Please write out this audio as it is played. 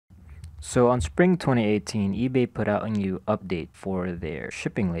So on spring 2018, eBay put out a new update for their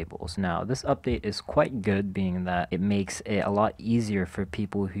shipping labels. Now, this update is quite good, being that it makes it a lot easier for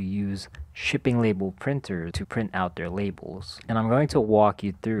people who use shipping label printers to print out their labels. And I'm going to walk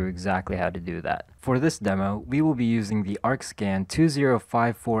you through exactly how to do that. For this demo, we will be using the Arkscan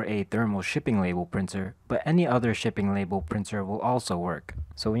 20548 thermal shipping label printer, but any other shipping label printer will also work.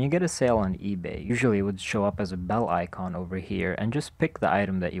 So when you get a sale on eBay, usually it would show up as a bell icon over here, and just pick the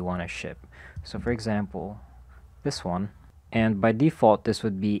item that you want to ship. So for example, this one, and by default this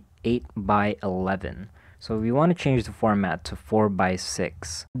would be 8 by 11. So we want to change the format to 4 by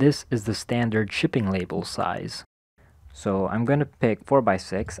 6. This is the standard shipping label size. So I'm going to pick 4 by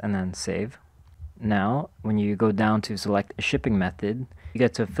 6 and then save. Now, when you go down to select a shipping method, you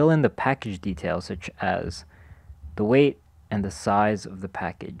get to fill in the package details such as the weight and the size of the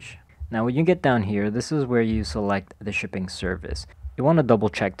package. Now when you get down here, this is where you select the shipping service. You want to double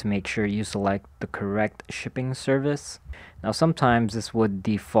check to make sure you select the correct shipping service. Now sometimes this would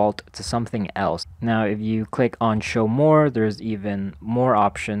default to something else. Now if you click on show more, there's even more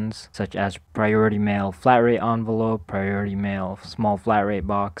options such as priority mail flat rate envelope, priority mail small flat rate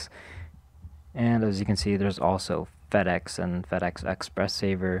box, and as you can see there's also FedEx and FedEx Express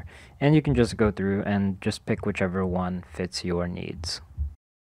Saver, and you can just go through and just pick whichever one fits your needs.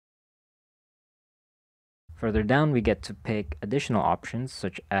 Further down, we get to pick additional options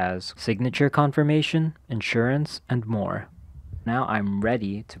such as signature confirmation, insurance, and more. Now I'm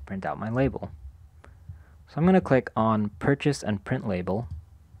ready to print out my label. So I'm going to click on Purchase and Print Label.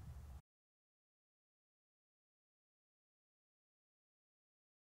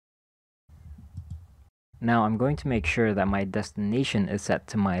 Now I'm going to make sure that my destination is set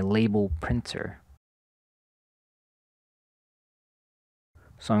to my label printer.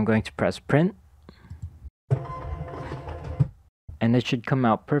 So I'm going to press Print, and it should come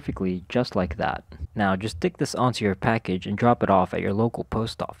out perfectly just like that. Now just stick this onto your package and drop it off at your local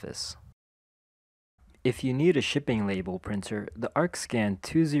post office. If you need a shipping label printer, the Arkscan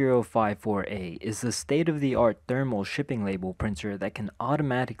 2054A is the state-of-the-art thermal shipping label printer that can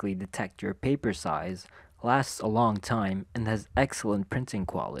automatically detect your paper size, lasts a long time, and has excellent printing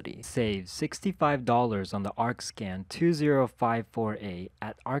quality. Save $65 on the Arkscan 2054A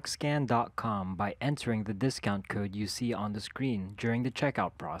at arkscan.com by entering the discount code you see on the screen during the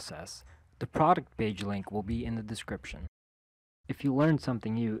checkout process. The product page link will be in the description. If you learned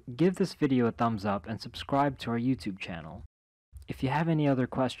something new, give this video a thumbs up and subscribe to our YouTube channel. If you have any other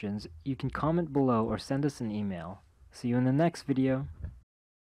questions, you can comment below or send us an email. See you in the next video.